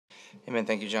Amen.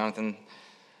 Thank you, Jonathan.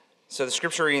 So the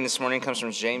scripture reading this morning comes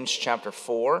from James chapter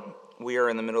 4. We are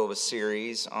in the middle of a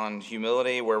series on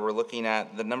humility where we're looking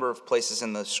at the number of places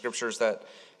in the scriptures that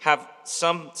have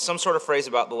some sort of phrase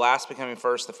about the last becoming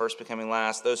first, the first becoming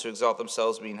last, those who exalt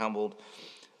themselves being humbled,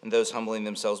 and those humbling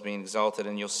themselves being exalted.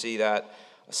 And you'll see that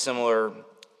a similar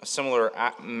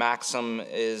maxim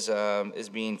is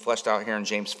being fleshed out here in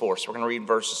James 4. So we're going to read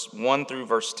verses 1 through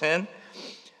verse 10.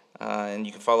 And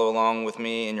you can follow along with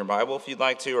me in your Bible if you'd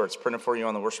like to, or it's printed for you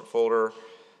on the worship folder.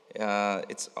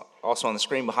 It's also on the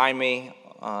screen behind me,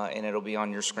 and it'll be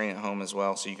on your screen at home as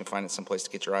well, so you can find it someplace to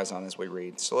get your eyes on as we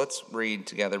read. So let's read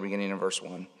together, beginning in verse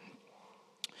 1.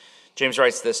 James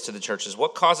writes this to the churches: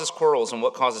 "What causes quarrels and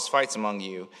what causes fights among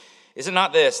you? Is it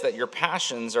not this, that your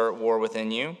passions are at war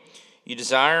within you? You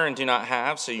desire and do not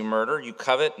have, so you murder. You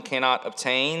covet and cannot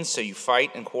obtain, so you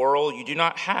fight and quarrel. You do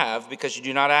not have because you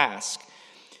do not ask.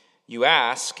 You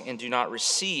ask and do not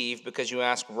receive because you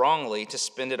ask wrongly to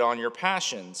spend it on your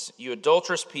passions. You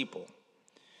adulterous people.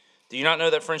 Do you not know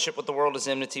that friendship with the world is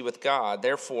enmity with God?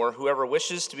 Therefore, whoever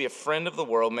wishes to be a friend of the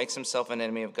world makes himself an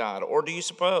enemy of God. Or do you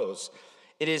suppose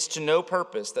it is to no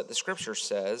purpose that the Scripture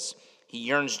says, 'He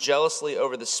yearns jealously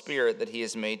over the Spirit that He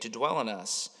has made to dwell in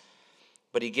us,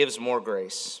 but He gives more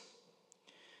grace?'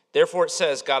 Therefore it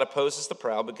says, 'God opposes the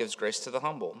proud, but gives grace to the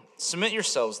humble.' Submit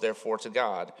yourselves, therefore, to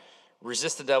God.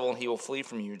 Resist the devil, and he will flee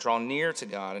from you. Draw near to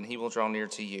God, and he will draw near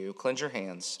to you. Cleanse your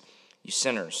hands, you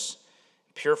sinners.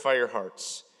 Purify your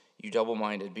hearts, you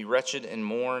double-minded. Be wretched and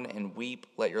mourn and weep.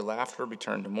 Let your laughter be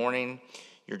turned to mourning,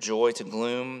 your joy to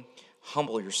gloom.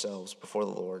 Humble yourselves before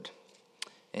the Lord,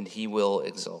 and he will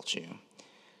exalt you."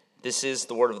 This is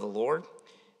the word of the Lord.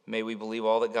 May we believe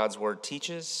all that God's word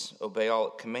teaches, obey all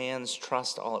it commands,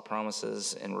 trust all it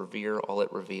promises, and revere all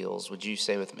it reveals. Would you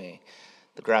say with me,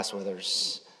 "The grass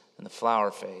withers and the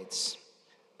flower fades,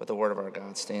 but the word of our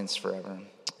God stands forever."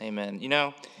 Amen. You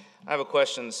know, I have a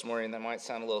question this morning that might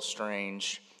sound a little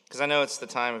strange, because I know it's the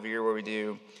time of year where we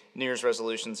do New Year's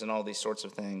resolutions and all these sorts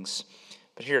of things.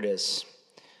 But here it is.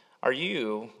 Are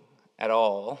you at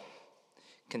all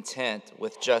content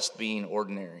with just being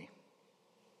ordinary?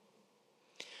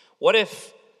 What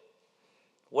if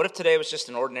today was just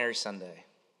an ordinary Sunday?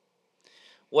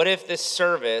 What if this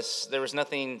service, there was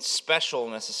nothing special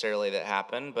necessarily that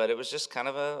happened, but it was just kind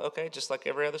of just like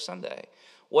every other Sunday?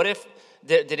 What if,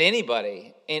 did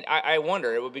anybody, and I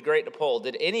wonder, it would be great to poll,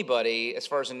 did anybody, as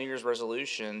far as a New Year's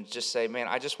resolution, just say, man,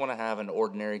 I just want to have an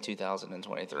ordinary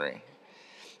 2023?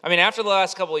 I mean, after the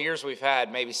last couple of years we've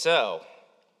had, maybe so,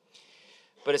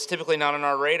 but it's typically not on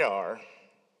our radar.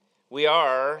 We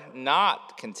are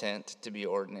not content to be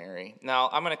ordinary. Now,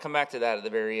 I'm going to come back to that at the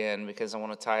very end because I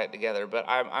want to tie it together, but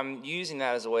I'm using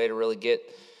that as a way to really get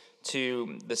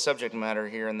to the subject matter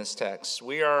here in this text.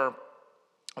 We are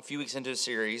a few weeks into a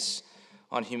series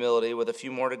on humility with a few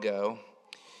more to go,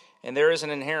 and there is an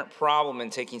inherent problem in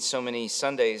taking so many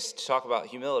Sundays to talk about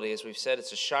humility. As we've said,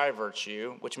 it's a shy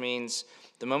virtue, which means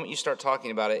the moment you start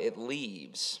talking about it, it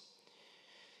leaves.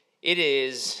 It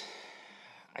is...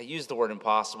 I use the word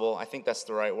impossible. I think that's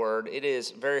the right word. It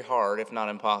is very hard, if not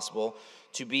impossible,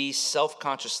 to be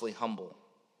self-consciously humble.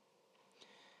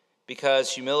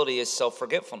 Because humility is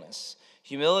self-forgetfulness.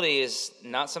 Humility is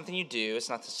not something you do. It's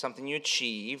not something you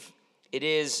achieve. It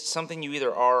is something you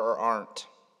either are or aren't.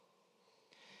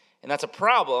 And that's a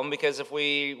problem, because if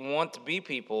we want to be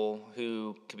people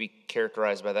who could be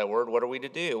characterized by that word, what are we to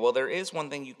do? Well, there is one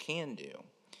thing you can do.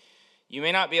 You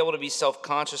may not be able to be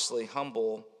self-consciously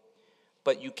humble,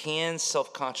 but you can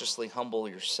self-consciously humble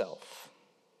yourself.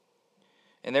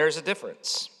 And there is a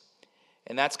difference.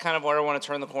 And that's kind of where I want to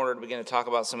turn the corner to begin to talk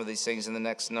about some of these things in the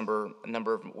next number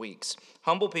of weeks.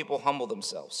 Humble people humble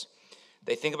themselves.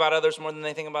 They think about others more than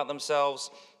they think about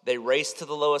themselves. They race to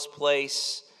the lowest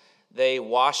place. They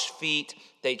wash feet.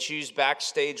 They choose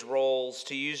backstage roles.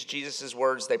 To use Jesus'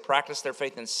 words, they practice their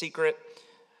faith in secret,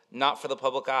 not for the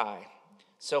public eye.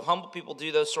 So humble people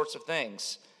do those sorts of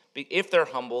things. If they're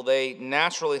humble, they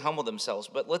naturally humble themselves.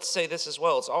 But let's say this as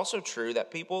well. It's also true that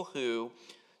people who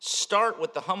start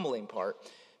with the humbling part,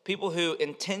 people who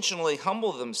intentionally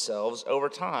humble themselves over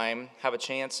time have a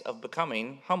chance of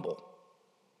becoming humble.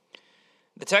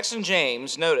 The text in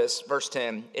James, notice verse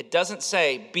 10, it doesn't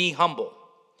say be humble.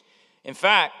 In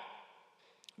fact,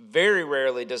 very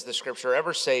rarely does the scripture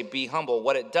ever say be humble.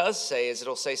 What it does say is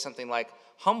it'll say something like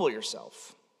humble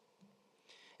yourself.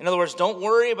 In other words, don't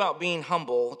worry about being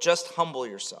humble, just humble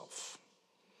yourself.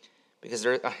 Because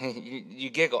you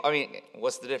giggle. I mean,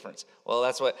 what's the difference? Well,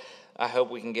 that's what I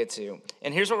hope we can get to.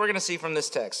 And here's what we're going to see from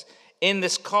this text. In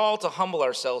this call to humble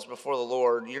ourselves before the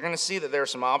Lord, you're going to see that there are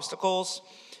some obstacles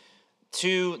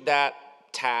to that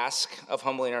task of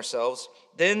humbling ourselves.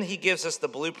 Then he gives us the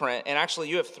blueprint, and actually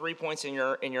you have 3 points in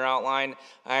your outline.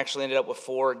 I actually ended up with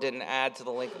 4. It didn't add to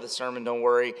the length of the sermon, don't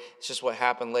worry. It's just what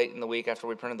happened late in the week after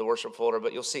we printed the worship folder.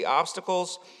 But you'll see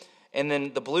obstacles, and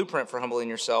then the blueprint for humbling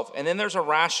yourself. And then there's a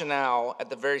rationale at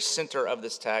the very center of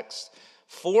this text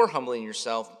for humbling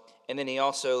yourself. And then he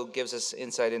also gives us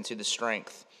insight into the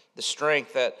strength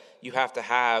that you have to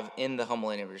have in the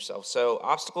humbling of yourself. So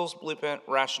obstacles, blueprint,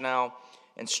 rationale,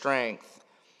 and strength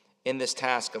in this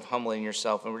task of humbling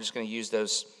yourself. And we're just going to use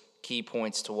those key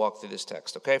points to walk through this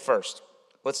text. Okay, first,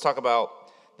 let's talk about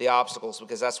the obstacles,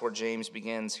 because that's where James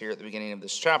begins here at the beginning of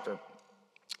this chapter.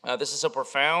 This is a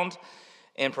profound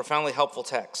and profoundly helpful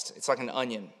text. It's like an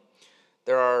onion.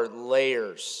 There are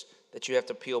layers that you have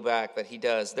to peel back that he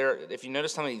does. If you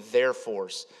notice how many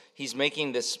therefores, he's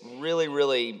making this really,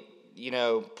 really,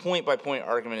 point-by-point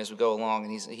argument as we go along,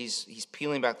 and he's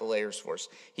peeling back the layers for us.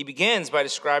 He begins by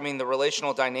describing the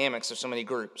relational dynamics of so many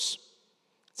groups.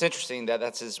 It's interesting that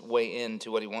that's his way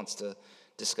into what he wants to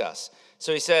discuss.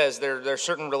 So he says there are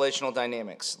certain relational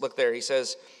dynamics. Look there. He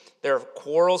says there are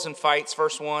quarrels and fights,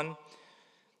 verse 1.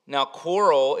 Now,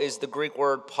 quarrel is the Greek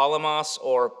word polemos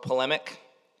or polemic.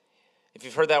 If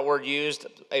you've heard that word used,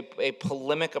 a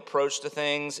polemic approach to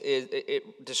things,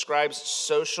 it describes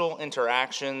social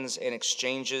interactions and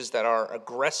exchanges that are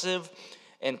aggressive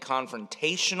and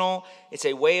confrontational. It's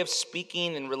a way of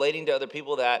speaking and relating to other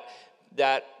people that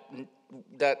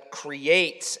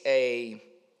creates a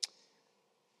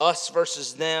us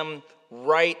versus them,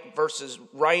 right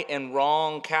and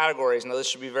wrong categories. Now, this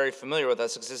should be very familiar with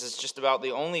us, because this is just about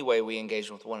the only way we engage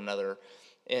with one another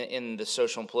in the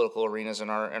social and political arenas in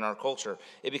our culture.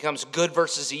 It becomes good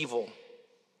versus evil,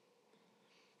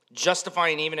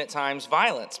 justifying even at times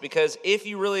violence. Because if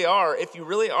you really are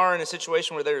in a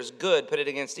situation where there is good pitted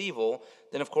against evil,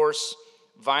 then of course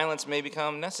violence may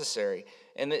become necessary.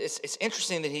 And it's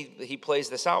interesting that he plays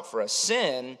this out for us.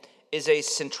 Sin is a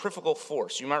centrifugal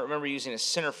force. You might remember using a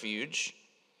centrifuge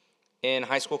in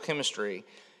high school chemistry.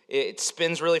 It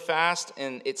spins really fast,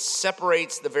 and it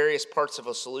separates the various parts of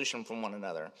a solution from one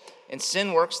another. And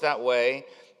sin works that way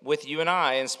with you and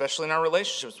I, and especially in our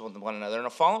relationships with one another. In a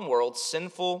fallen world,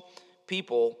 sinful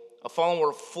people, a fallen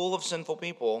world full of sinful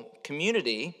people,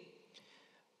 community,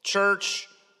 church,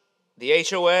 the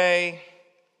HOA,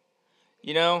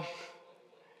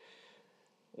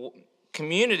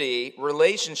 community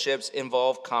relationships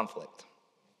involve conflict.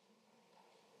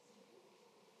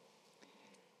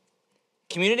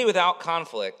 Community without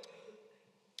conflict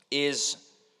is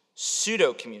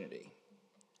pseudo-community.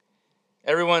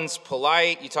 Everyone's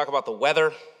polite. You talk about the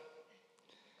weather,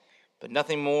 but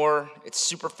nothing more. It's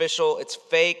superficial. It's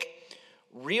fake.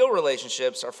 Real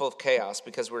relationships are full of chaos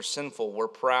because we're sinful. We're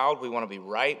proud. We want to be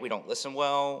right. We don't listen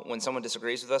well. When someone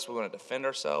disagrees with us, we want to defend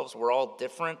ourselves. We're all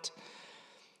different.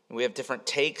 We have different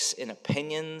takes and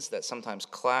opinions that sometimes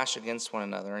clash against one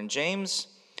another. And James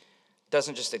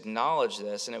doesn't just acknowledge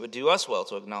this, and it would do us well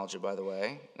to acknowledge it, by the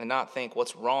way, and not think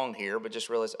what's wrong here, but just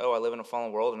realize, I live in a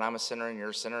fallen world, and I'm a sinner, and you're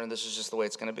a sinner, and this is just the way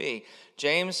it's going to be.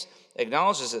 James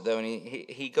acknowledges it, though, and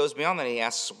he goes beyond that, and he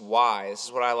asks why. This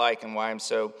is what I like and why I'm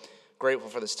so grateful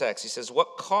for this text. He says,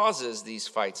 what causes these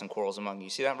fights and quarrels among you?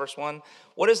 See that in verse 1?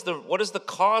 What is the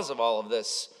cause of all of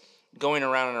this going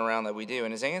around and around that we do?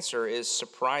 And his answer is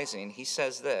surprising. He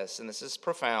says this, and this is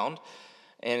profound.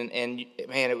 And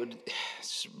man,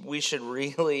 we should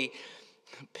really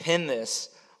pin this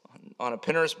on a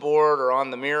Pinterest board or on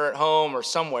the mirror at home or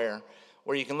somewhere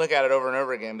where you can look at it over and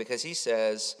over again, because he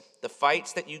says the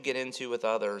fights that you get into with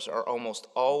others are almost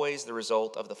always the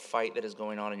result of the fight that is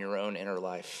going on in your own inner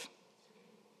life.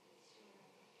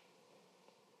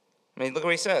 I mean, look what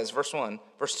he says, verse 1,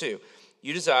 verse 2.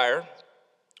 You desire,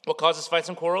 what causes fights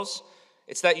and quarrels?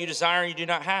 It's that you desire and you do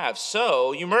not have.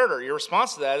 So you murder. Your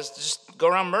response to that is to just go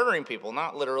around murdering people.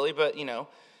 Not literally, but,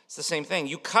 it's the same thing.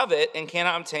 You covet and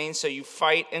cannot obtain, so you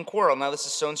fight and quarrel. Now, this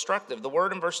is so instructive. The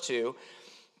word in verse 2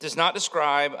 does not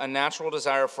describe a natural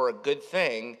desire for a good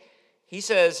thing. He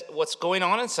says what's going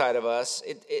on inside of us,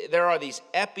 there are these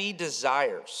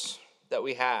epi-desires that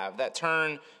we have that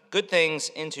turn good things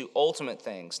into ultimate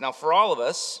things. Now, for all of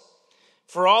us,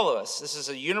 this is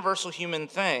a universal human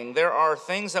thing. There are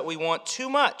things that we want too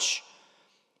much,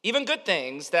 even good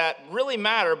things that really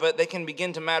matter, but they can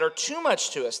begin to matter too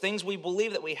much to us, things we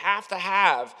believe that we have to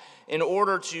have in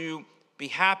order to be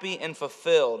happy and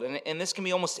fulfilled. And this can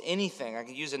be almost anything. I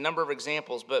could use a number of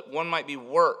examples, but one might be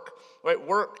work. Right?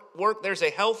 Work. There's a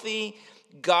healthy,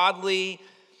 godly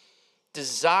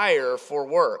desire for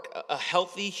work. A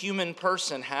healthy human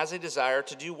person has a desire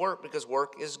to do work because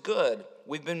work is good.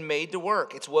 We've been made to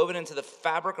work. It's woven into the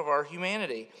fabric of our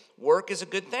humanity. Work is a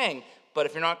good thing. But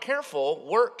if you're not careful,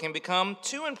 work can become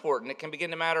too important. It can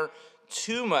begin to matter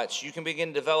too much. You can begin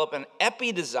to develop an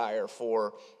epi-desire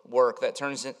for work that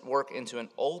turns work into an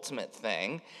ultimate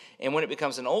thing. And when it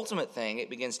becomes an ultimate thing, it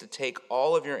begins to take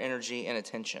all of your energy and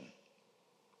attention.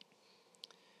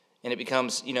 And it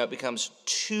becomes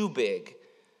too big,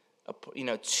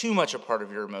 too much a part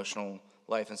of your emotional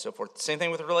life and so forth. Same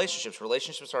thing with relationships.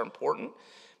 Relationships are important,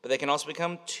 but they can also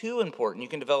become too important. You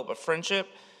can develop a friendship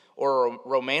or a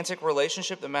romantic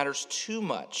relationship that matters too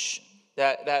much,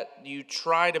 that you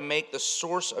try to make the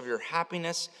source of your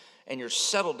happiness and your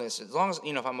settledness. As long as,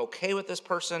 if I'm okay with this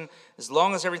person, as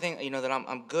long as everything, that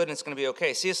I'm good and it's going to be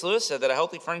okay. C.S. Lewis said that a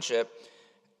healthy friendship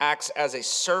acts as a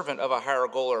servant of a higher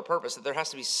goal or a purpose, that there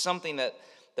has to be something that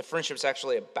the friendship's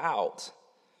actually about.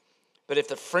 But if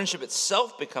the friendship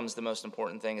itself becomes the most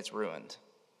important thing, it's ruined.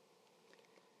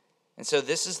 And so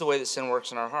this is the way that sin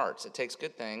works in our hearts. It takes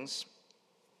good things,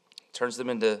 turns them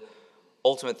into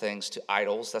ultimate things, to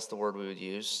idols, that's the word we would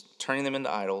use, turning them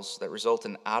into idols that result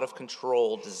in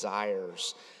out-of-control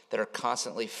desires that are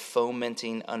constantly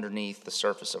fomenting underneath the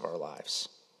surface of our lives.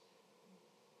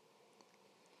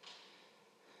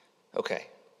 Okay,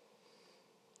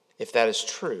 if that is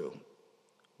true,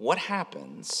 what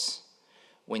happens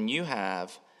when you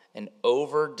have an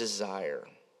over-desire,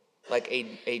 like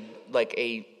a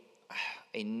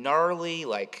gnarly,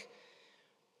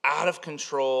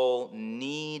 out-of-control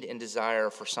need and desire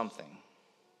for something?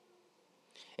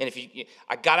 And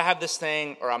I gotta have this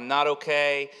thing, or I'm not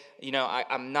okay,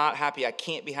 I'm not happy, I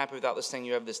can't be happy without this thing.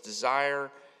 You have this desire,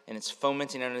 and it's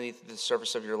fomenting underneath the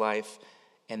surface of your life,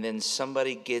 and then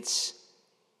somebody gets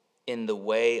in the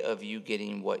way of you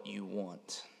getting what you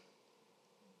want.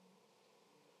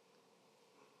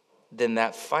 Then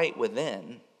that fight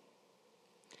within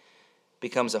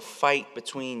becomes a fight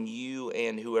between you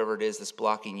and whoever it is that's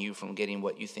blocking you from getting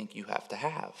what you think you have to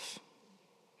have.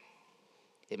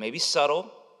 It may be subtle.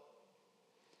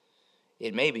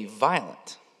 It may be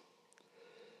violent.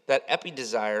 That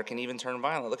epi-desire can even turn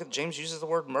violent. Look at James uses the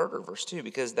word murder, verse 2,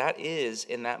 because that is,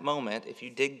 in that moment, if you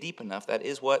dig deep enough, that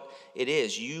is what it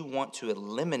is. You want to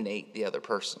eliminate the other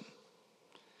person.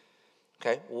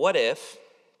 Okay, what if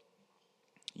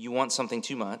you want something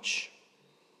too much?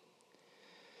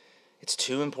 It's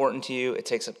too important to you. It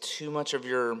takes up too much of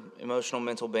your emotional,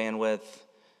 mental bandwidth.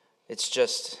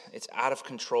 It's out of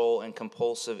control and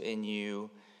compulsive in you,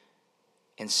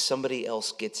 and somebody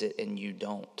else gets it and you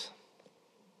don't.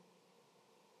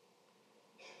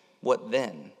 What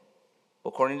then?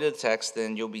 Well, according to the text,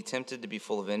 then you'll be tempted to be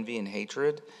full of envy and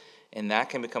hatred, and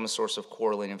that can become a source of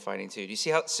quarreling and fighting too. Do you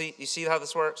see how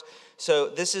this works? So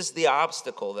this is the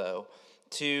obstacle, though,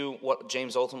 to what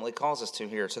James ultimately calls us to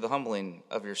here, to the humbling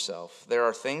of yourself. There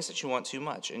are things that you want too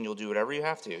much, and you'll do whatever you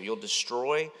have to. You'll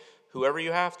destroy whoever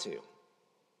you have to.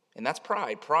 And that's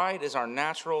pride. Pride is our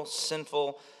natural,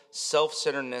 sinful,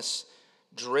 self-centeredness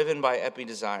driven by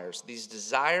epi-desires. These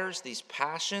desires, these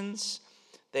passions,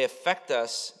 they affect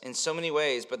us in so many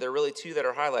ways, but there are really two that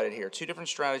are highlighted here. Two different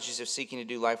strategies of seeking to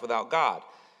do life without God.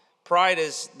 Pride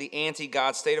is the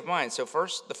anti-God state of mind. So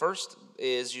the first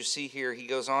is, you see here, he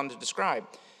goes on to describe,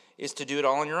 is to do it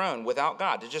all on your own, without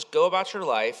God. To just go about your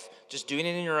life, just doing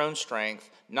it in your own strength,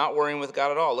 not worrying with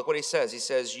God at all. Look what he says. He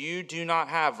says, you do not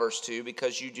have, verse 2,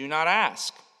 because you do not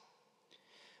ask.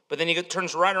 But then he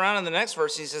turns right around in the next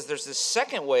verse. He says there's this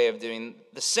second way of doing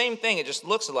the same thing. It just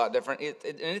looks a lot different. And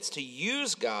it's to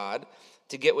use God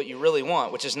to get what you really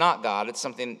want, which is not God. It's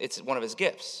one of his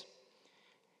gifts.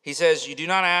 He says you do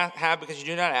not have because you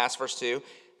do not ask, verse 2.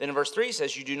 Then in verse 3 he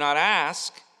says you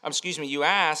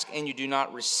ask and you do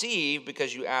not receive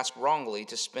because you ask wrongly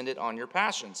to spend it on your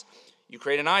passions. You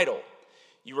create an idol.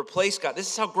 You replace God. This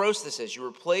is how gross this is. You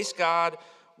replace God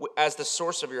as the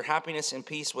source of your happiness and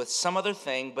peace with some other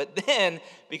thing, but then,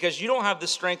 because you don't have the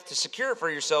strength to secure it for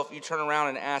yourself, you turn around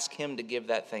and ask him to give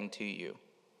that thing to you.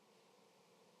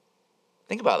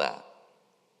 Think about that.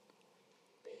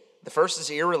 The first is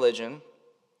irreligion.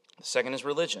 The second is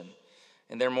religion.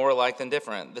 And they're more alike than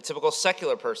different. The typical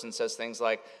secular person says things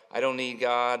like, I don't need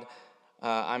God,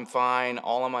 I'm fine,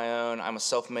 all on my own, I'm a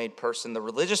self-made person. The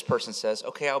religious person says,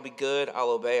 okay, I'll be good,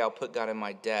 I'll obey, I'll put God in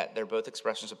my debt. They're both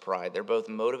expressions of pride. They're both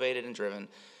motivated and driven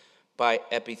by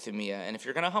epithumia. And if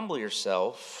you're going to humble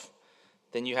yourself,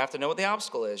 then you have to know what the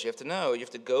obstacle is. You have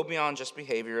to go beyond just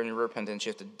behavior and your repentance.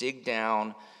 You have to dig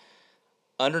down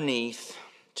underneath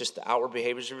just the outward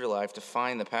behaviors of your life to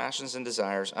find the passions and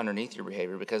desires underneath your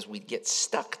behavior, because we get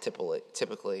stuck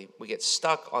typically. We get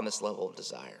stuck on this level of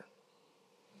desire.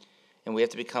 And we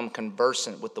have to become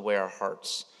conversant with the way our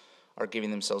hearts are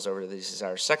giving themselves over to these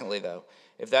desires. Secondly, though,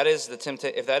 if that is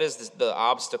the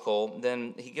obstacle,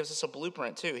 then he gives us a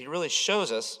blueprint too. He really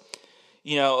shows us,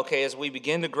 okay, as we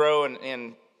begin to grow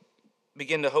and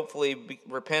begin to hopefully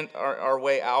repent our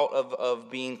way out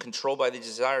of being controlled by these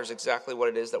desires, exactly what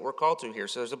it is that we're called to here.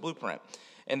 So there's a blueprint.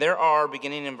 And there are,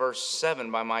 beginning in verse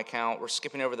 7 by my count, we're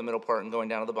skipping over the middle part and going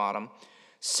down to the bottom,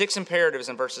 6 imperatives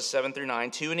in verses 7 through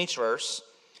 9, 2 in each verse,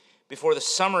 before the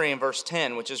summary in verse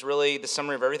 10, which is really the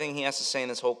summary of everything he has to say in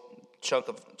this whole chunk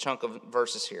of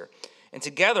verses here. And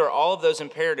together, all of those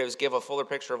imperatives give a fuller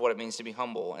picture of what it means to be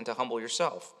humble and to humble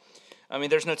yourself. I mean,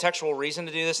 there's no textual reason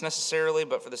to do this necessarily,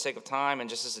 but for the sake of time and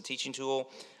just as a teaching tool,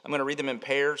 I'm going to read them in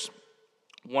pairs,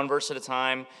 one verse at a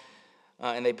time,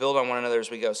 and they build on one another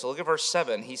as we go. So look at verse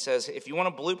 7. He says, if you want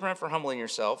a blueprint for humbling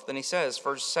yourself, then he says,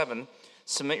 verse 7,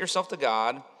 submit yourself to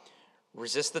God,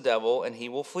 resist the devil, and he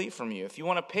will flee from you. If you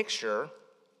want a picture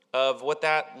of what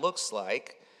that looks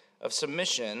like, of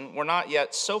submission, we're not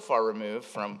yet so far removed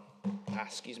from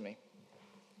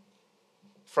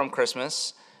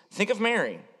Christmas. Think of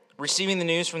Mary receiving the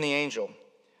news from the angel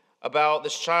about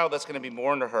this child that's going to be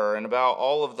born to her and about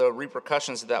all of the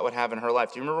repercussions that would have in her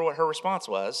life. Do you remember what her response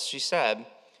was? She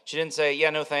didn't say,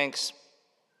 yeah, no thanks.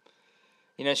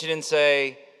 She didn't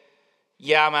say,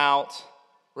 yeah, I'm out.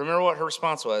 Remember what her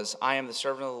response was? I am the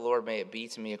servant of the Lord, may it be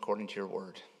to me according to your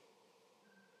word.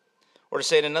 Or to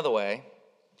say it another way,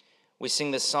 we sing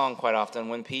this song quite often,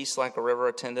 when peace like a river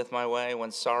attendeth my way,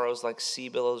 when sorrows like sea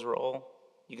billows roll.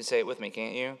 You can say it with me,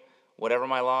 can't you? Whatever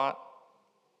my lot,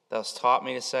 thou hast taught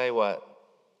me to say what?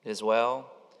 It is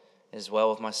well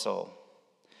with my soul.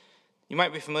 You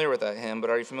might be familiar with that hymn, but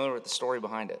are you familiar with the story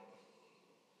behind it?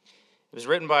 It was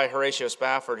written by Horatio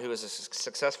Spafford, who was a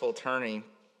successful attorney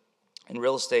and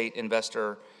real estate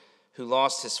investor who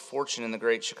lost his fortune in the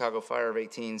Great Chicago Fire of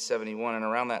 1871, and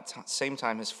around that same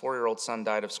time, his 4-year-old son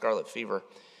died of scarlet fever.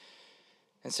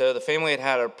 And so the family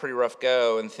had a pretty rough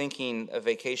go, and thinking a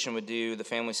vacation would do the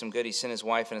family some good, he sent his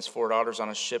wife and his 4 daughters on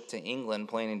a ship to England,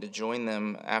 planning to join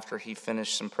them after he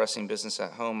finished some pressing business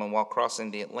at home. And while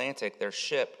crossing the Atlantic, their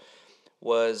ship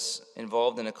was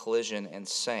involved in a collision and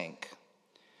sank.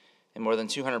 And more than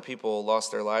 200 people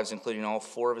lost their lives, including all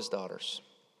 4 of his daughters.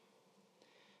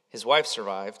 His wife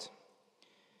survived.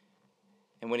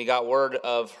 And when he got word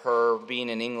of her being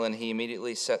in England, he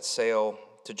immediately set sail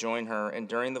to join her. And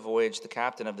during the voyage, the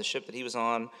captain of the ship that he was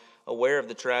on, aware of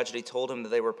the tragedy, told him that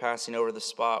they were passing over the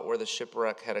spot where the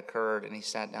shipwreck had occurred, and he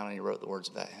sat down and he wrote the words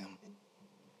of that hymn.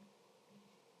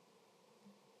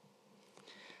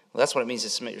 Well, that's what it means to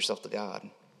submit yourself to God.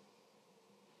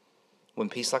 When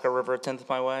peace like a river attendeth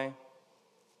my way,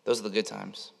 those are the good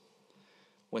times.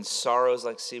 When sorrows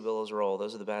like sea billows roll,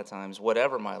 those are the bad times.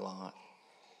 Whatever my lot,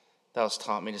 thou hast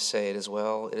taught me to say, it is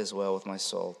well with my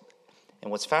soul. And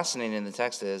what's fascinating in the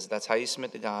text is that's how you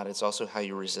submit to God. It's also how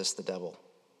you resist the devil. Do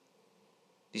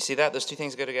you see that? Those two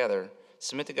things go together.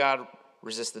 Submit to God,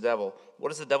 resist the devil.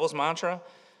 What is the devil's mantra?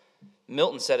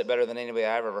 Milton said it better than anybody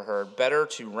I've ever heard. Better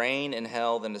to reign in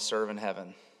hell than to serve in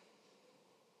heaven.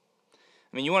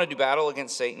 I mean, you want to do battle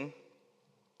against Satan?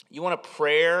 You want a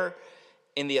prayer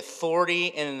in the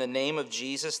authority and in the name of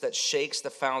Jesus that shakes the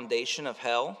foundation of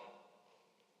hell?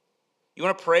 You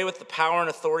want to pray with the power and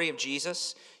authority of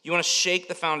Jesus? You want to shake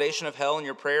the foundation of hell in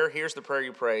your prayer? Here's the prayer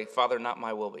you pray. Father, not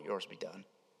my will, but yours be done.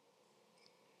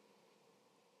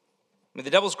 I mean,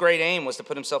 the devil's great aim was to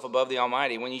put himself above the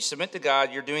Almighty. When you submit to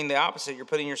God, you're doing the opposite. You're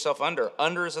putting yourself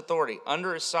under his authority,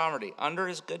 under his sovereignty, under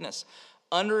his goodness,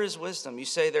 under his wisdom. You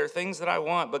say, there are things that I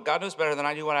want, but God knows better than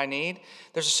I do what I need.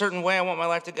 There's a certain way I want my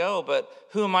life to go, but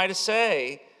who am I to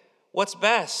say what's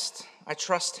best? I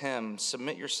trust him.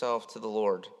 Submit yourself to the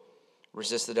Lord.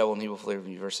 Resist the devil and he will flee from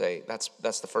you. Verse 8.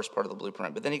 That's the first part of the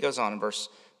blueprint. But then he goes on in verse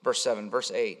 7,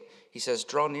 verse 8. He says,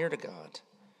 draw near to God,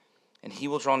 and he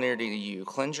will draw near to you.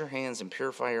 Cleanse your hands and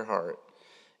purify your heart.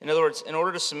 In other words, in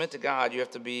order to submit to God, he has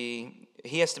to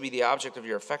be the object of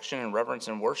your affection and reverence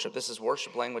and worship. This is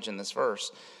worship language in this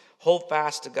verse. Hold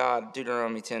fast to God,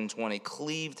 Deuteronomy 10:20.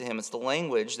 Cleave to him. It's the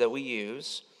language that we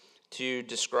use to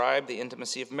describe the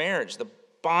intimacy of marriage, the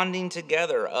bonding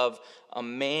together of a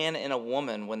man and a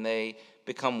woman when they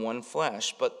become one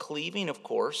flesh. But cleaving, of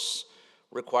course,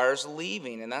 requires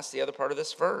leaving, and that's the other part of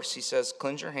this verse. He says,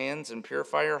 cleanse your hands and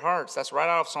purify your hearts. That's right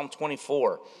out of Psalm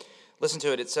 24. Listen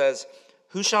to it. It says,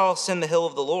 who shall ascend the hill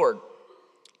of the Lord?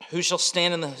 Who shall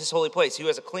stand in his holy place? Who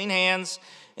has a clean hands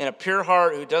and a pure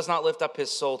heart, who does not lift up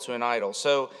his soul to an idol.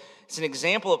 So it's an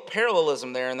example of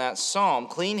parallelism there in that psalm.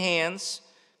 Clean hands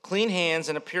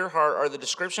and a pure heart are the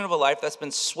description of a life that's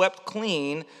been swept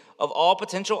clean of all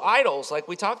potential idols, like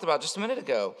we talked about just a minute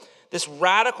ago. This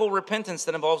radical repentance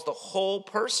that involves the whole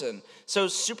person. So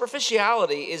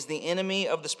superficiality is the enemy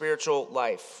of the spiritual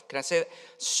life. Can I say that?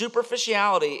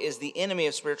 Superficiality is the enemy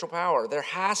of spiritual power. There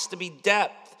has to be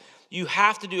depth. You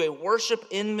have to do a worship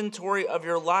inventory of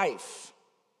your life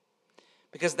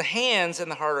because the hands and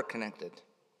the heart are connected.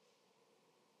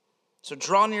 So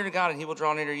draw near to God and he will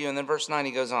draw near to you. And then verse 9,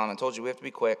 he goes on. I told you we have to be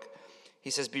quick. He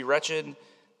says, be wretched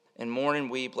and mourn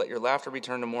and weep. Let your laughter be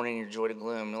turned to mourning and your joy to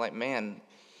gloom. And you're like, man,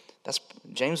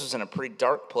 James was in a pretty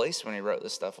dark place when he wrote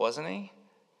this stuff, wasn't he?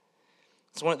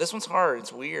 This one's hard.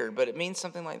 It's weird, but it means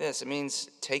something like this. It means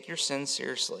take your sin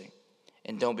seriously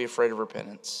and don't be afraid of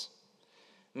repentance.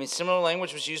 I mean, similar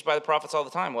language was used by the prophets all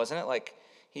the time, wasn't it? Like,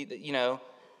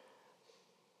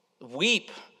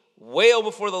 weep, wail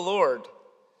before the Lord,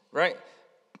 right?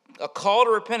 A call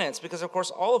to repentance, because, of course,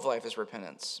 all of life is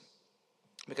repentance.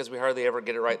 Because we hardly ever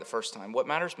get it right the first time. What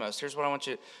matters most, here's what I want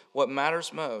you to, what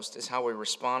matters most is how we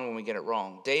respond when we get it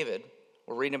wrong. David,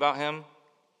 we're reading about him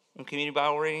in community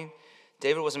Bible reading.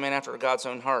 David was a man after God's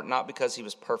own heart, not because he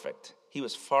was perfect. He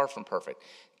was far from perfect.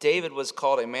 David was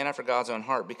called a man after God's own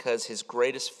heart because his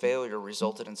greatest failure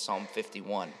resulted in Psalm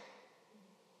 51.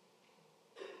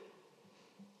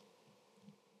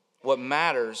 What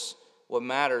matters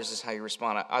is how you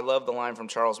respond. I love the line from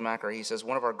Charles Macker. He says,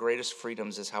 one of our greatest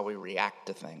freedoms is how we react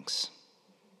to things.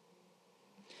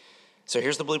 So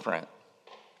here's the blueprint.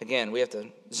 Again, we have to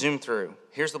zoom through.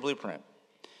 Here's the blueprint.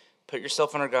 Put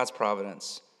yourself under God's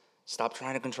providence. Stop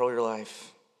trying to control your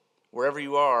life. Wherever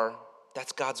you are,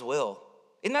 that's God's will.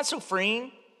 Isn't that so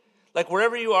freeing? Like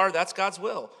wherever you are, that's God's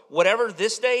will. Whatever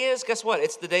this day is, guess what?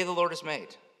 It's the day the Lord has made.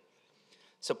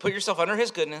 So put yourself under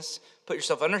his goodness, put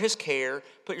yourself under his care,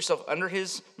 put yourself under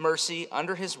his mercy,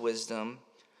 under his wisdom.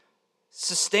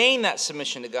 Sustain that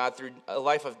submission to God through a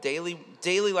life of daily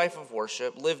life of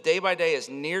worship. Live day by day as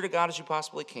near to God as you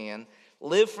possibly can.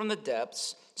 Live from the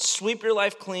depths. Sweep your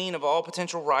life clean of all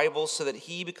potential rivals so that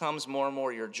he becomes more and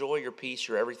more your joy, your peace,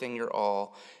 your everything, your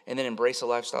all. And then embrace a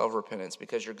lifestyle of repentance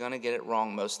because you're going to get it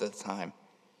wrong most of the time.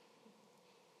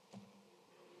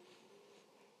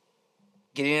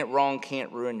 Getting it wrong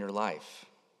can't ruin your life.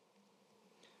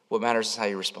 What matters is how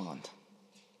you respond.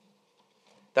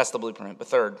 That's the blueprint. But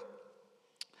third,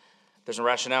 there's a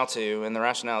rationale too, and the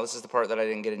rationale, this is the part that I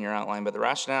didn't get in your outline, but the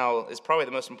rationale is probably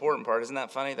the most important part. Isn't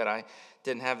that funny that I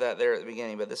didn't have that there at the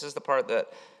beginning? But this is the part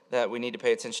that we need to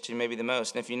pay attention to maybe the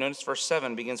most. And if you notice, verse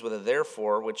 7 begins with a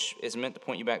therefore, which is meant to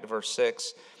point you back to verse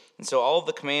 6. And so all of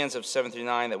the commands of 7 through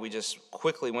 9 that we just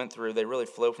quickly went through, they really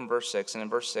flow from verse 6. And in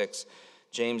verse 6,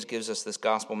 James gives us this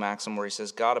gospel maxim where he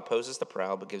says, God opposes the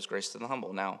proud but gives grace to the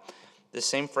humble. Now, this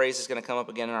same phrase is going to come up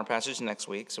again in our passage next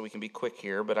week, so we can be quick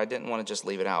here, but I didn't want to just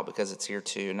leave it out because it's here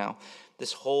too. Now,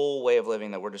 this whole way of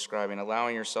living that we're describing,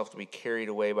 allowing yourself to be carried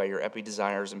away by your epi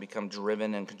desires and become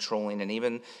driven and controlling and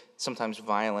even sometimes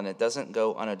violent, it doesn't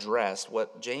go unaddressed.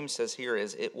 What James says here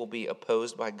is it will be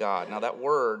opposed by God. Now, that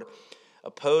word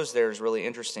opposed there is really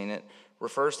interesting. It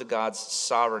refers to God's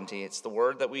sovereignty. It's the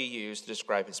word that we use to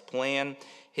describe his plan,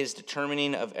 his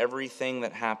determining of everything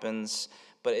that happens.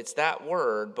 But it's that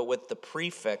word, but with the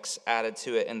prefix added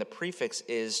to it, and the prefix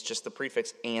is just the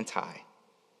prefix anti.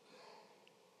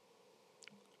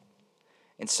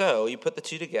 And so you put the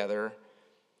two together.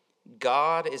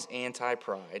 God is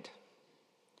anti-pride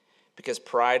because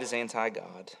pride is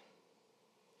anti-God.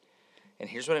 And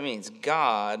here's what it means.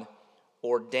 God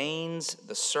ordains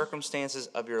the circumstances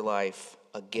of your life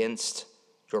against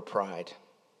your pride.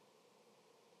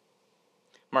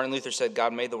 Martin Luther said,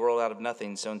 God made the world out of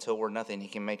nothing, so until we're nothing, he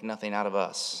can make nothing out of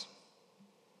us.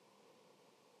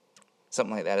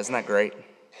 Something like that. Isn't that great?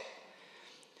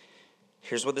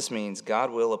 Here's what this means.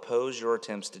 God will oppose your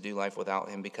attempts to do life without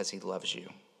him because he loves you.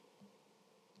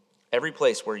 Every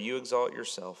place where you exalt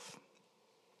yourself,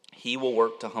 he will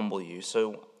work to humble you.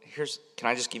 So can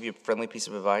I just give you a friendly piece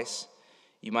of advice?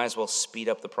 You might as well speed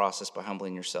up the process by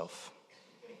humbling yourself.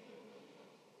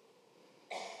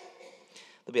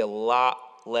 There'll be a lot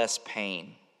less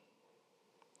pain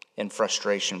and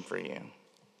frustration for you.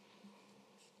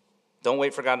 Don't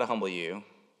wait for God to humble you.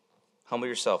 Humble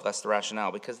yourself. That's the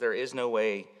rationale, because there is no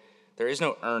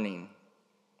earning.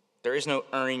 There is no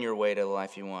earning your way to the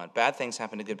life you want. Bad things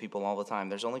happen to good people all the time.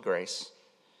 There's only grace.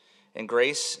 And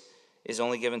grace is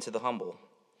only given to the humble,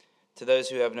 to those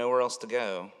who have nowhere else to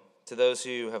go, to those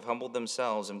who have humbled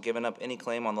themselves and given up any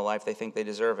claim on the life they think they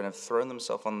deserve and have thrown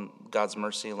themselves on God's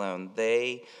mercy alone.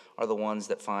 They are the ones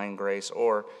that find grace,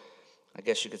 or I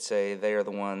guess you could say they are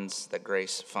the ones that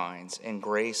grace finds. And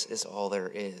grace is all there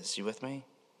is. You with me?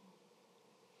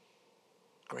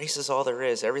 Grace is all there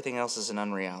is. Everything else is an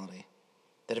unreality.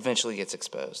 that eventually gets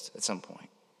exposed at some point.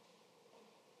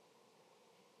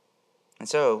 And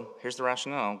so, here's the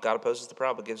rationale. God opposes the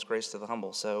proud but gives grace to the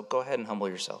humble. So go ahead and humble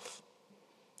yourself.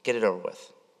 Get it over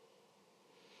with.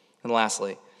 And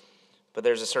lastly, but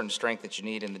there's a certain strength that you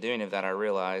need in the doing of that, I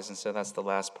realize, and so that's the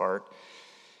last part.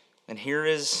 And here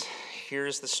is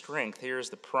the strength. Here is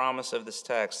the promise of this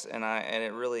text, and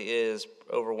it really is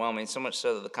overwhelming, so much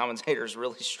so that the commentators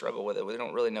really struggle with it. We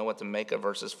don't really know what to make of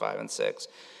verses 5 and 6.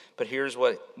 But here's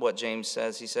what James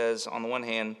says. He says, on the one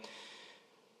hand,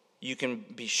 you can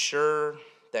be sure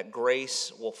that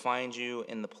grace will find you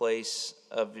in the place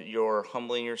of your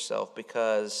humbling yourself,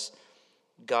 because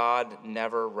God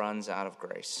never runs out of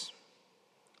grace.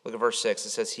 Look at verse 6. It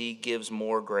says, he gives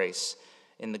more grace.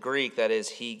 In the Greek, that is,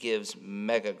 he gives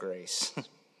mega grace.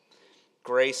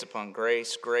 Grace upon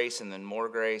grace, grace, and then more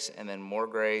grace, and then more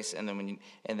grace, and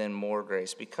then more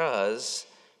grace. Because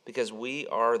we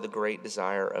are the great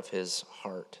desire of his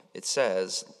heart. It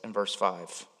says in verse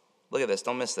 5, look at this,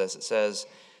 don't miss this. It says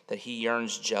that he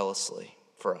yearns jealously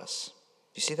for us.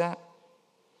 Do you see that?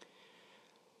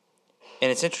 And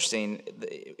it's interesting,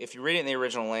 if you read it in the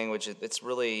original language, it's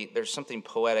really, there's something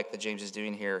poetic that James is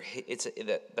doing here.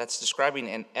 That's describing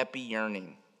an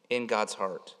epi-yearning in God's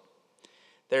heart.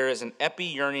 There is an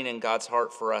epi-yearning in God's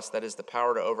heart for us that is the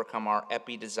power to overcome our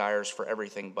epi-desires for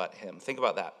everything but him. Think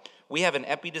about that. We have an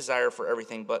epi-desire for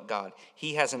everything but God.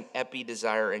 He has an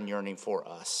epi-desire and yearning for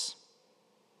us.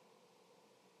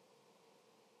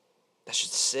 That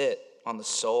should sit on the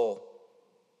soul.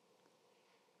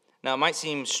 Now, it might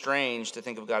seem strange to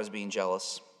think of God as being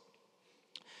jealous,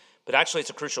 but actually it's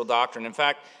a crucial doctrine. In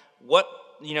fact, one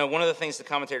of the things the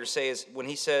commentators say is when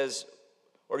he says,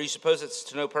 or do you suppose it's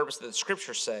to no purpose that the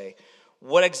scriptures say,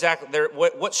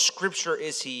 what scripture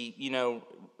is he,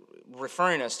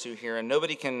 referring us to here? And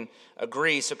nobody can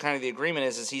agree, so kind of the agreement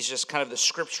is he's just kind of the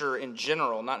scripture in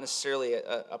general, not necessarily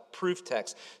a proof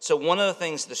text. So one of the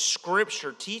things the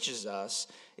scripture teaches us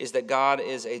is that God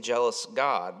is a jealous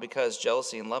God, because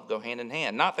jealousy and love go hand in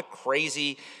hand. Not the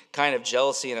crazy kind of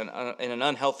jealousy in an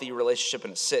unhealthy relationship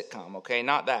in a sitcom, okay?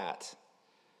 Not that.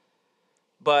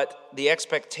 But the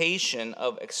expectation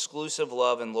of exclusive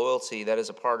love and loyalty that is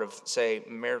a part of, say,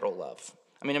 marital love.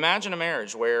 I mean, imagine a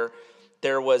marriage where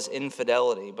there was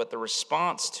infidelity, but the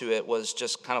response to it was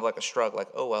just kind of like a shrug, like,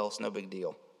 oh, well, it's no big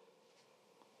deal.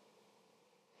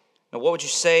 Now, what would you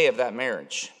say of that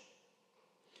marriage?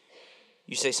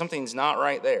 You say something's not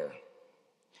right there,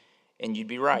 and you'd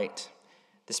be right.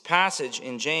 This passage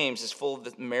in James is full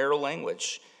of marital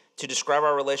language to describe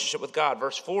our relationship with God.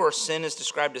 Verse 4, sin is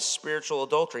described as spiritual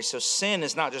adultery. So sin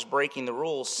is not just breaking the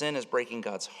rules, sin is breaking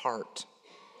God's heart.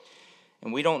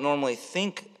 And we don't normally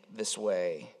think this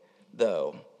way,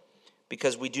 though,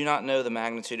 because we do not know the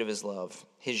magnitude of his love,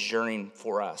 his yearning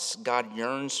for us. God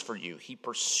yearns for you. He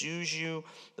pursues you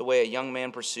the way a young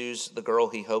man pursues the girl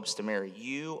he hopes to marry.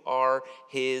 You are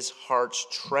his heart's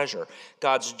treasure.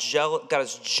 God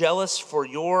is jealous for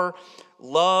your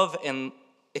love and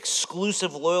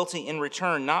exclusive loyalty in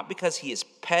return, not because he is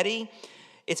petty.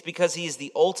 It's because he is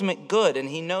the ultimate good, and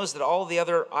he knows that all the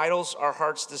other idols our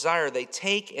hearts desire, they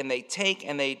take and they take,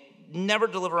 and they never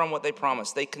deliver on what they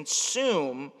promise. They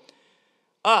consume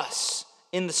us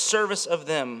in the service of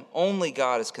them. Only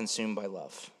God is consumed by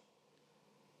love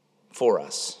for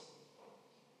us.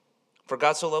 For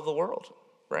God so loved the world,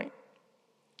 right?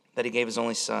 That he gave his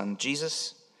only son.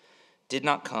 Jesus did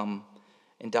not come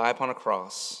and die upon a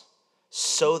cross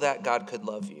so that God could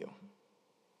love you.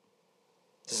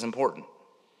 This is important.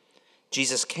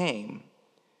 Jesus came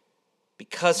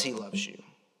because he loves you.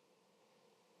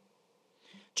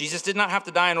 Jesus did not have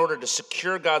to die in order to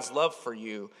secure God's love for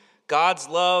you. God's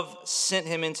love sent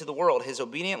him into the world. His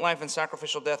obedient life and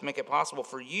sacrificial death make it possible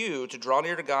for you to draw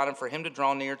near to God and for him to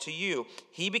draw near to you.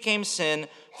 He became sin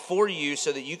for you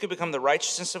so that you could become the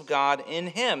righteousness of God in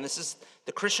him. This is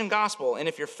the Christian gospel. And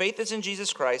if your faith is in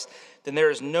Jesus Christ, then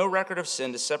there is no record of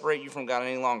sin to separate you from God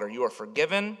any longer. You are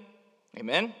forgiven.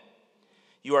 Amen.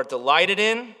 You are delighted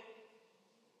in.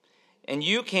 And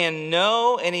you can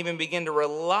know and even begin to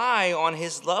rely on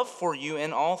his love for you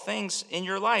in all things in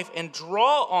your life, and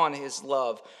draw on his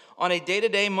love on a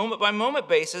day-to-day, moment-by-moment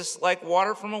basis like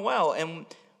water from a well. And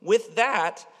with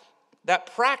that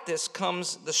practice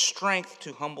comes the strength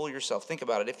to humble yourself. Think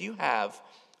about it. If you have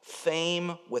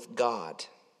fame with God,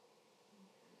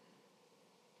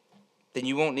 then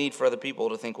you won't need for other people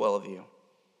to think well of you.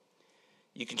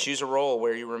 You can choose a role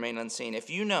where you remain unseen. If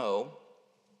you know,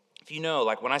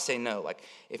 like when I say no, like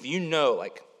if you know,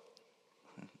 like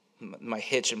my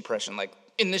Hitch impression, like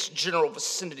in this general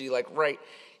vicinity, like right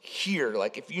here,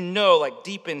 like if you know, like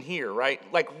deep in here, right?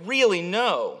 Like really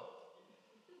know,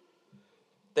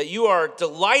 that you are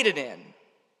delighted in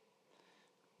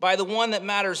by the one that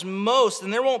matters most, then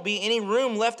there won't be any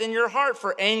room left in your heart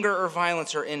for anger or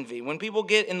violence or envy when people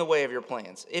get in the way of your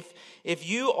plans. If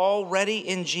you already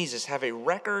in Jesus have a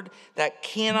record that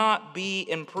cannot be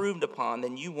improved upon,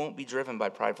 then you won't be driven by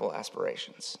prideful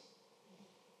aspirations.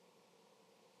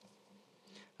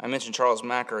 I mentioned Charles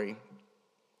Mackery.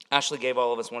 Ashley gave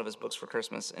all of us one of his books for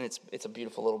Christmas, and it's a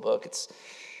beautiful little book.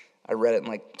 I read it in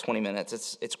like 20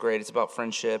 minutes. It's great. It's about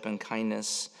friendship and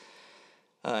kindness.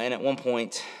 And at one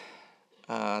point,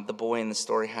 the boy in the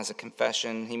story has a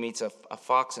confession. He meets a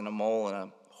fox and a mole and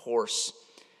a horse,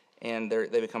 and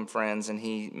they become friends, and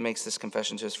he makes this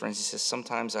confession to his friends. He says,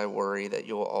 "Sometimes I worry that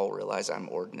you'll all realize I'm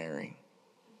ordinary."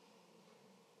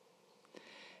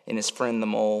 And his friend, the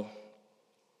mole,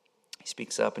 he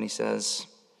speaks up and he says,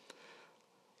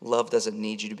 "Love doesn't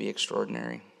need you to be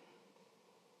extraordinary."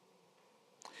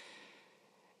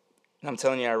 And I'm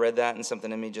telling you, I read that and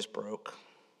something in me just broke.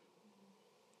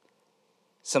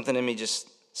 Something in me just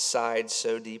sighed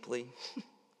so deeply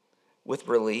with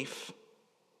relief.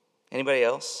 Anybody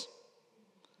else?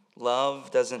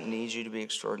 Love doesn't need you to be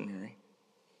extraordinary.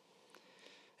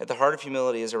 At the heart of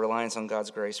humility is a reliance on God's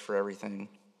grace for everything.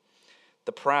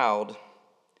 The proud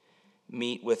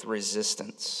meet with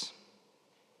resistance,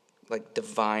 like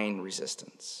divine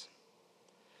resistance.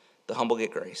 The humble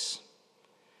get grace,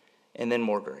 and then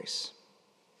more grace,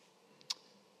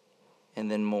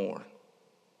 and then more.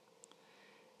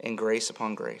 And grace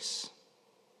upon grace.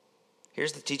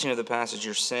 Here's the teaching of the passage.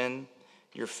 Your sin,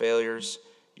 your failures,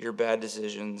 your bad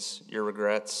decisions, your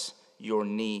regrets, your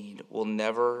need will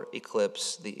never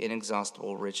eclipse the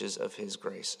inexhaustible riches of his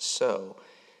grace. So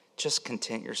just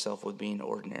content yourself with being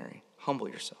ordinary. Humble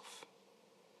yourself.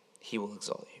 He will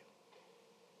exalt you.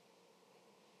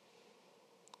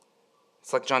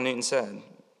 It's like John Newton said,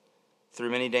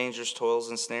 "Through many dangers, toils,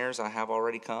 and snares, I have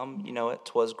already come. You know it.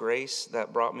 'Twas grace that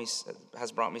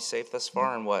has brought me safe thus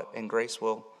far, and what? And grace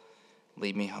will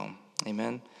lead me home."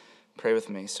 Amen. Pray with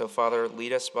me. So, Father,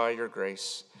 lead us by your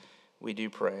grace. We do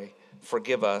pray.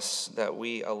 Forgive us that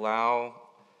we allow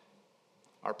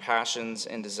our passions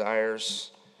and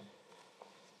desires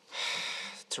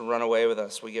to run away with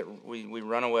us. We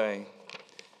run away.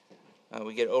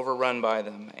 We get overrun by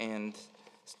them, and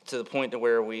to the point to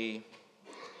where we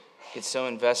get so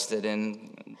invested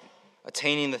in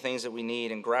attaining the things that we need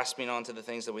and grasping onto the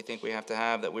things that we think we have to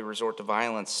have that we resort to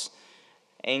violence,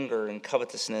 anger, and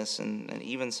covetousness, and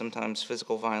even sometimes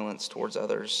physical violence towards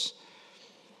others.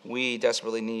 We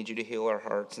desperately need you to heal our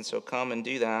hearts, and so come and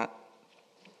do that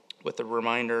with the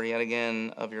reminder yet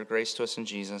again of your grace to us in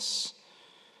Jesus,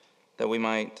 that we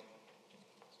might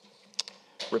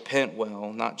repent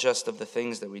well, not just of the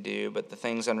things that we do, but the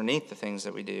things underneath the things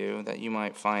that we do, that you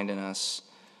might find in us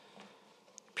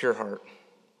pure heart,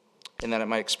 and that it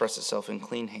might express itself in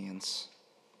clean hands,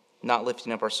 not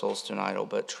lifting up our souls to an idol,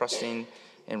 but trusting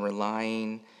and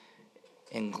relying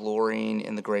and glorying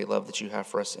in the great love that you have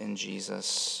for us in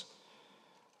Jesus.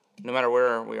 No matter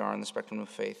where we are on the spectrum of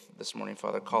faith this morning,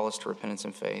 Father, call us to repentance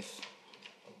and faith.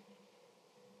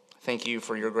 Thank you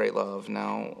for your great love.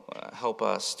 Now help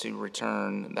us to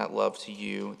return that love to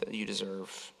you that you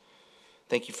deserve.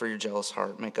 Thank you for your jealous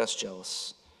heart. Make us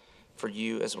jealous for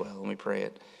you as well. And we pray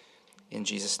it in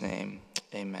Jesus' name.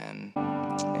 Amen.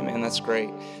 Amen. That's great.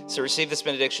 So receive this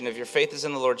benediction. If your faith is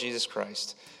in the Lord Jesus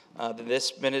Christ,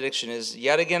 this benediction is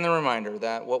yet again the reminder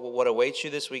that what awaits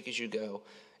you this week as you go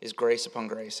is grace upon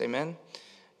grace. Amen.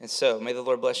 And so may the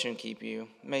Lord bless you and keep you.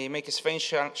 May he make his face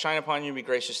shine upon you and be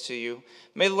gracious to you.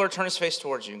 May the Lord turn his face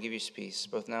towards you and give you his peace,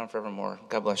 both now and forevermore.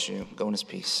 God bless you. Go in his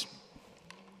peace.